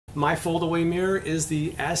My Foldaway Mirror is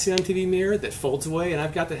the as seen on TV mirror that folds away, and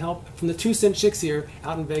I've got the help from the 2 Cent Chicks here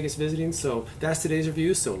out in Vegas visiting, so that's today's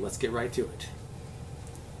review, so let's get right to it.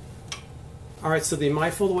 Alright, so the My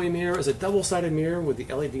Foldaway Mirror is a double-sided mirror with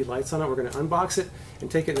the LED lights on it. We're going to unbox it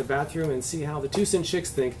and take it in the bathroom and see how the 2 Cent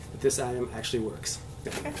Chicks think that this item actually works.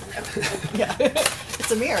 Yeah,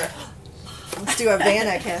 it's a mirror. Let's do a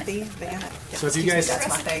Vanna, Kathy. Vanna. So have you guys? That's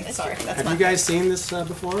my thing. Sorry. Have you guys seen this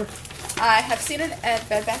before? I have seen it at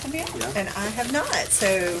Bed Bath & Beyond. Yeah. And I have not. So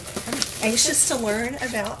I'm anxious to learn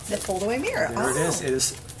about the foldaway mirror. There it is. It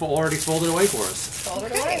is already folded away for us. Fold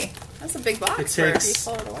it away. That's a big box. It takes. You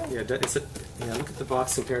fold it away. Yeah, look at the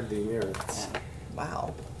box compared to the mirror. Yeah.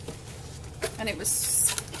 Wow. And it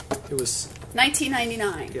was. It was.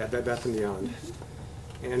 $19.99. Yeah, Bed Bath & Beyond.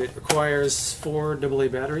 And it requires 4 AA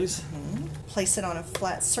batteries. Place it on a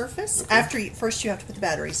flat surface. Okay. First you have to put the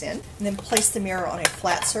batteries in, and then place the mirror on a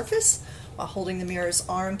flat surface. While holding the mirror's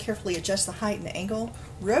arm, carefully adjust the height and angle.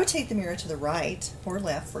 Rotate the mirror to the right or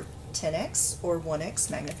left for 10x or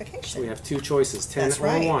 1x magnification. So we have 2 choices, 10 That's or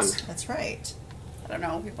right. 1. That's right. I don't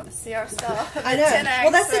know if we want to see ourselves. I know. 10X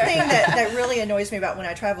Well, that's the thing that really annoys me about when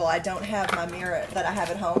I travel. I don't have my mirror that I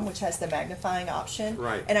have at home, which has the magnifying option.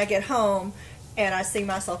 Right. And I get home, and I see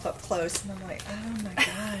myself up close, and I'm like, oh my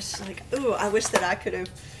gosh, like, ooh, I wish that I could have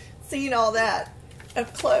seen all that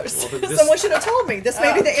up close. Well, someone should have told me. This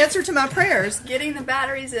may be the answer to my prayers. Getting the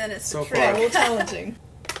batteries in is so the trick. far. A little challenging.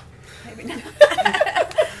 Maybe not.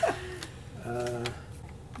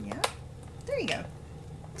 Yeah. There you go.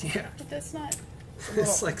 Yeah. But that's not.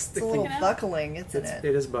 It's like It's a little buckling, isn't it?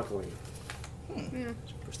 It is buckling.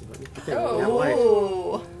 Push the button. Light.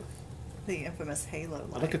 Oh. The infamous halo light.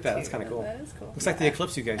 Oh, look at that. That's kind of cool. That is cool. Looks like the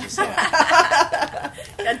eclipse you guys just saw.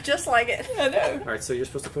 Yeah, just like it. I know. All right, so you're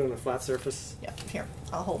supposed to put it on a flat surface. Yeah, here.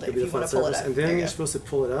 I'll hold it It'll if be you a flat want to pull it surface, up. and then you're supposed to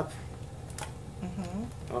pull it up.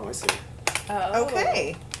 Oh, I see. Oh.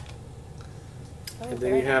 Okay. Oh, And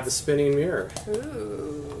then you have the spinning mirror.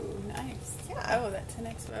 Ooh, nice. Yeah. Oh, that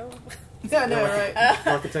 10x. Oh. Yeah, I know, right?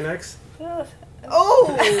 Mark the 10X.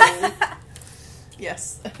 Oh!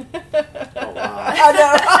 Yes. Oh, wow. I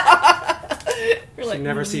know. You're like, You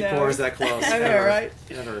never see no. pores that close. I know, ever. right?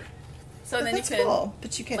 Ever. So But then that's you can. cool.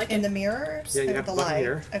 But you can, like in it- the mirror, Yeah, you so have the to look light.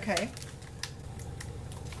 here. Okay.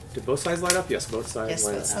 Did both sides light up? Yes, both sides Yes,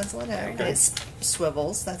 light both up. sides lit up. Very And nice. it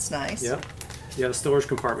swivels. That's nice. Yep. You have a storage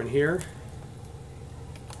compartment here,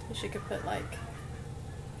 Wish you could put like.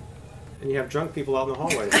 and you have drunk people out in the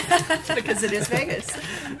hallway. Because it is Vegas.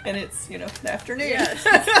 And it's, the afternoon. Yes.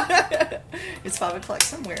 It's 5 o'clock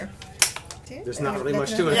somewhere. There's not really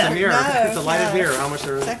much to it. It's Yeah. a mirror. No, It's a lighted no. mirror. How much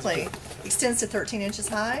there is? Exactly. Extends to 13 inches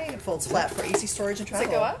high. It folds flat for easy storage and Does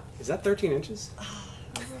travel. it go up? Is that 13 inches?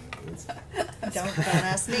 Don't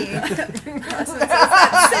ask me.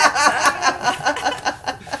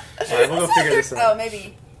 All right, we'll go figure this out. Oh,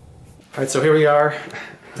 maybe. All right, so here we are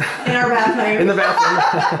In our bathroom. in the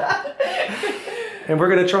bathroom. And we're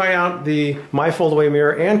going to try out the My Foldaway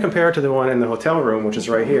Mirror and compare it to the one in the hotel room, which is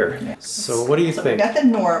right here. So what do you So think? we got the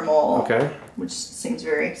normal, Okay. which seems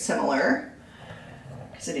very similar,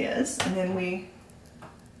 because it is. And then we,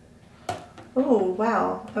 oh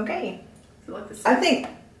wow, okay. I think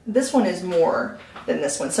this one is more than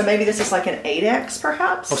this one. So maybe this is like an 8X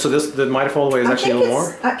perhaps? Oh, so the My Foldaway is actually a little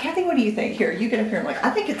more? Kathy, what do you think? Here, you get up here. I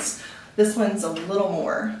think this one's a little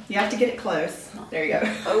more. You have to get it close. There you go.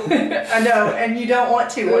 Oh. I know, and you don't want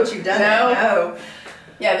to once you've done it. No.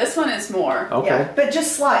 Yeah, this one is more. Okay. Yeah, but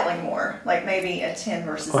just slightly more, like maybe a 10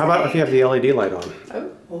 versus Well, how about an if you have the LED light on?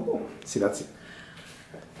 Oh. See, that's...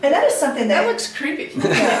 And that is something that... That looks creepy. Get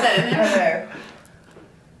that in there.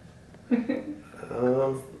 I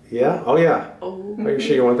know. Yeah? Oh, yeah. Oh. Are you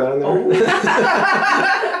sure you want that in there?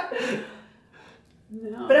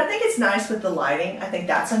 No. But I think it's nice with the lighting. I think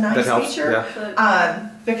that's a nice That helps, feature. yeah.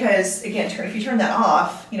 Because, again, if you turn that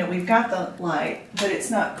off, we've got the light, but it's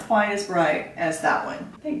not quite as bright as that one.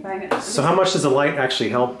 I think mine So how much does the light actually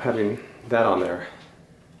help having that on there?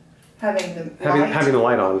 Having the light. Having the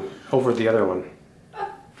light on over the other one.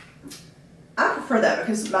 I prefer that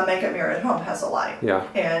because my makeup mirror at home has a light. Yeah.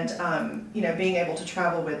 And, being able to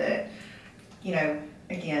travel with it,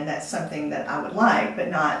 again, that's something that I would like, but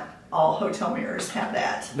not all hotel mirrors have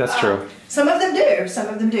that. That's true. Some of them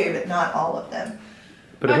do, but not all of them.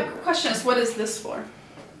 But My question is, what is this for?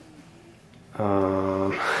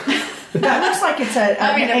 That looks like it's an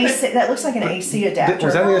AC. That looks like an AC adapter.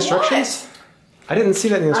 Was that in the instructions? I didn't see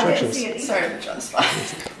that in the instructions. I didn't see it Sorry either. to put you on the spot.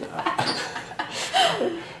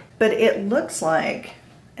 But it looks like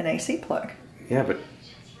an AC plug Yeah, but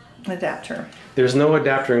adapter. there's no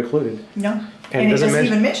adapter included. No. And And it doesn't doesn't mention-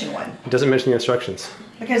 even mention one. It doesn't mention the instructions.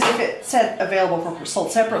 Because if it said available for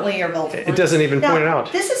sold separately or available, it doesn't even point it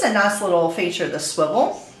out. This is a nice little feature, the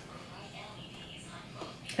swivel,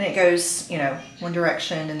 and it goes, you know, one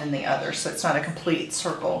direction and then the other, so it's not a complete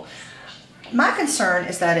circle. My concern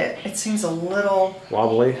is that it seems a little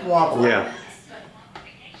wobbly. Yeah.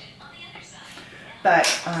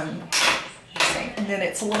 But and then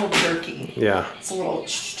it's a little jerky. Yeah. It's a little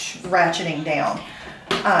ratcheting down.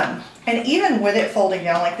 And even with it folding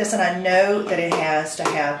down like this, and I know that it has to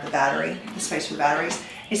have the battery, the space for batteries,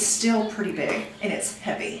 it's still pretty big and it's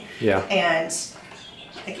heavy. Yeah. And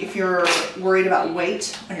like, if you're worried about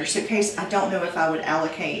weight on your suitcase, I don't know if I would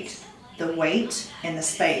allocate the weight and the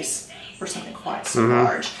space for something quite so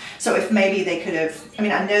large. So if maybe they could have, I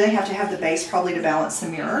mean, I know they have to have the base probably to balance the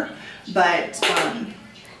mirror, but it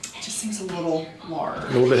just seems a little large. A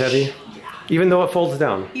little bit heavy? Yeah. Even though it folds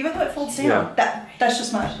down? Even though it folds down. Yeah. That's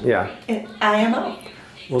just my IMO.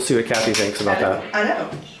 We'll see what Kathy thinks about that. I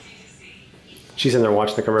know. She's in there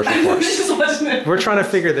watching the commercial for us. She's watching it. We're trying to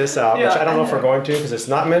figure this out, which I don't know if we're going to, because it's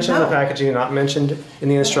not mentioned in the packaging, not mentioned in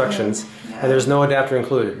the instructions, and there's no adapter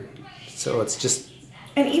included. So it's just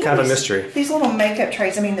kind of a mystery. These little makeup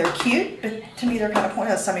trays, I mean, they're cute, but to me they're kind of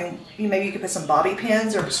pointless. I mean, maybe you could put some bobby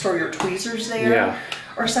pins or store your tweezers there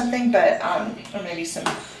or something, but or maybe some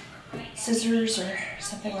scissors or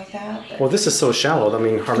something like that. But, well, this is so shallow. I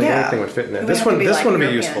mean, hardly anything would fit in there. This one would be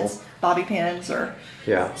useful. Bobby pins or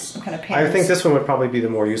some kind of pins. I think this one would probably be the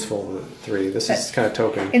more useful of the three. This is kind of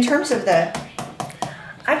token. In terms of the,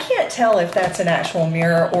 I can't tell if that's an actual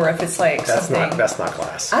mirror or if it's like something. That's not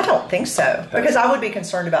glass. I don't think so, because I would be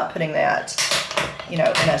concerned about putting that, you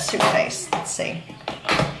know, in a suitcase. Let's see.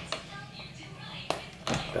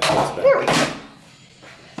 There we go.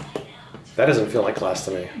 That doesn't feel like glass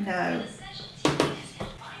to me. No.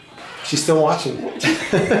 She's still watching. It's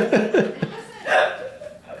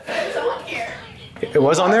on here. It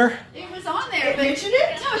was on there? It was on there. But mentioned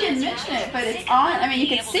it? No, it didn't mention it, but it's on. I mean, you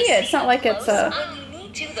can see it. It's not like it's a...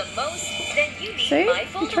 See?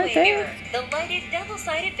 It's right there. The lighted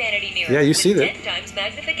double-sided vanity mirror. Yeah, you see that. 10 times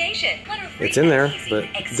magnification. It's in there, but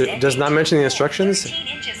it does not mention the instructions,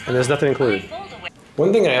 and there's nothing included.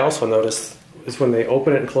 One thing I also noticed is when they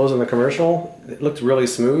open it and close on the commercial, it looked really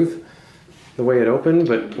smooth the way it opened,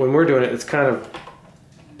 but when we're doing it, it's kind of...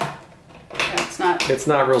 Yeah, it's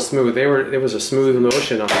not real smooth. It was a smooth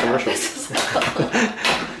motion on the commercial. It's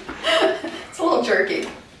a little jerky.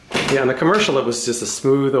 Yeah, on the commercial it was just a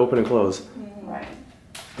smooth open and close. Right.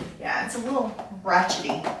 Yeah, it's a little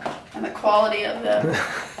ratchety. And the quality of the...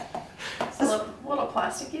 It's a little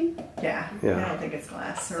plasticky. Yeah. I don't think it's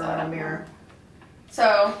glass or a mirror.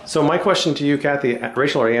 So my question to you, Kathy,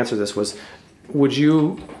 Rachel already answered this, was would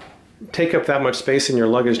you take up that much space in your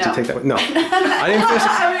luggage to take that? No. I didn't finish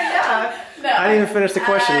I didn't even finish the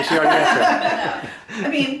question. She already answered. I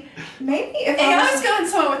mean, maybe if I was going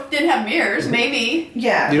somewhere didn't have mirrors, maybe.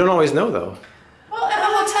 Yeah. You don't always know, though. Well, a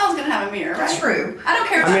hotel's going to have a mirror, right? That's true. I don't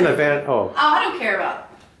care about... I mean, a van... Oh, I don't care about...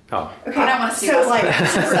 Oh. Okay. I don't want to see so, like,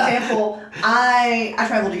 for example, I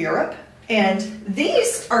traveled to Europe, and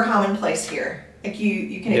these are commonplace here. Like,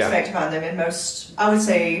 you can expect to find them in most, I would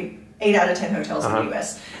say, 8 out of 10 hotels in the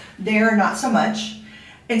U.S. They're not so much.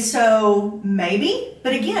 And so, maybe,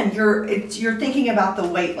 but again, you're thinking about the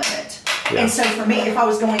weight limit. Yeah. And so for me, if I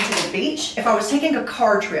was going to the beach, if I was taking a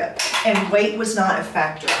car trip and weight was not a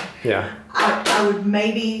factor, I would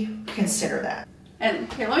maybe consider that. And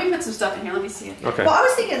here, let me put some stuff in here. Let me see it. Okay. Well, I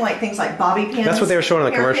was thinking like things like bobby pins. That's what they were showing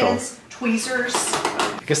in the commercial. Pins, tweezers.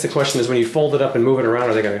 I guess the question is, when you fold it up and move it around,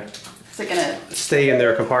 are they going to stay in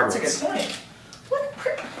their compartments? That's a good point.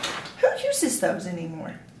 Who uses those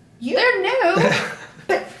anymore? They're new.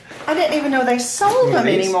 But I didn't even know they sold them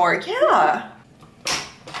anymore. Yeah.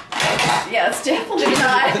 Yeah, it's definitely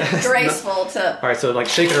not graceful to... All right, so like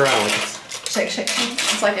shake it around. Like shake.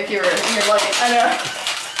 It's like if you're lugging... I know.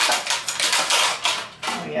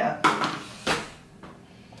 Oh, yeah.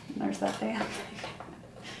 There's that fan.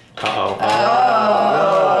 Uh-oh.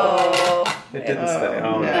 Oh. No. It didn't stay.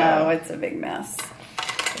 Oh, no, it's a big mess.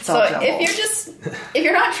 So if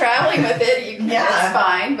you're not traveling with it, it's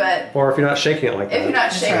fine, but... Or if you're not shaking it like that. If you're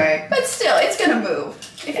not shaking it. But still, it's going to move.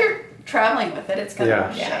 If you're traveling with it, it's going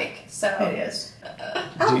to shake. So it is.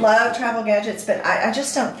 I love travel gadgets, but I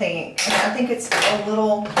just don't think... I think it's a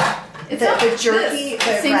little... the jerky,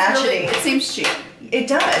 the ratcheting. It seems cheap. It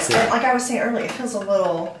does. Yeah. And like I was saying earlier, it feels a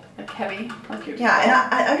little... Like heavy. Like and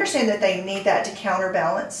I understand that they need that to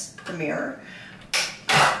counterbalance the mirror.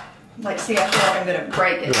 Like, see, I feel like I'm going to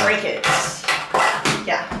break it.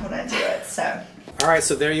 Yeah, when I do it, so. All right,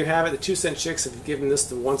 so there you have it. The 2 Cent Chicks have given this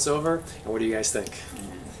the once over. And what do you guys think?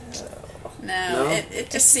 No, it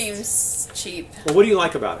just seems cheap. Well, what do you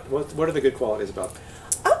like about it? What are the good qualities about it?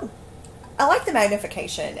 Oh, I like the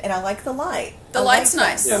magnification, and I like the light. The light's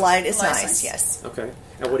nice. The light is nice, yes. Okay.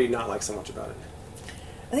 And what do you not like so much about it?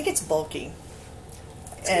 I think it's bulky.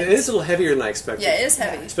 It is a little heavier than I expected. Yeah, it is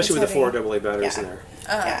heavy. Especially with the 4 AA batteries in there.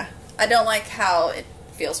 Yeah. I don't like how it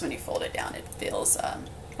feels when you fold it down. It feels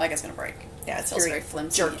like it's going to break. Yeah, it feels very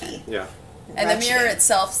flimsy. jerky. Yeah. And the mirror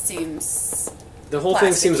itself seems... The whole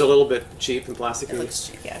thing seems a little bit cheap and plasticky. It looks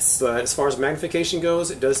cheap. Yes. But as far as magnification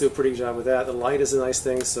goes, it does do a pretty good job with that. The light is a nice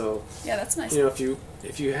thing, so... Yeah, that's nice. You know,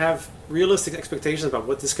 if you have realistic expectations about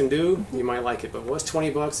what this can do, you might like it. But what's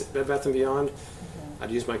 $20 at Bed Bath & Beyond? I'd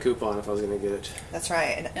use my coupon if I was going to get it. That's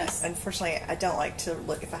right. And unfortunately, I don't like to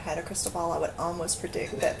look. If I had a crystal ball, I would almost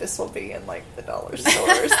predict that this will be in like the dollar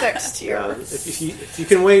stores next year. Yeah, if you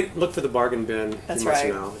can wait, look for the bargain bin. That's you must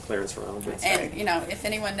right. know the clearance round. And you know, if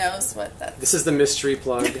anyone knows what that. This is the mystery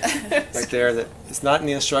plug right there. That it's not in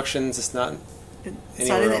the instructions. It's not. It's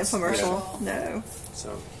not in the else. infomercial. Yeah. No.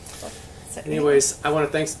 So. Anyways, I want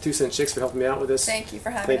to thank the 2 Cent Chicks for helping me out with this. Thank you for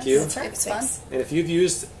having us. Thank you. That's right. It was fun. And if you've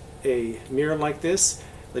used a mirror like this,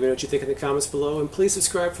 let me know what you think in the comments below. And please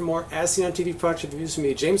subscribe for more As Seen on TV product reviews from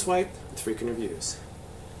me, James White, with Freakin' Reviews.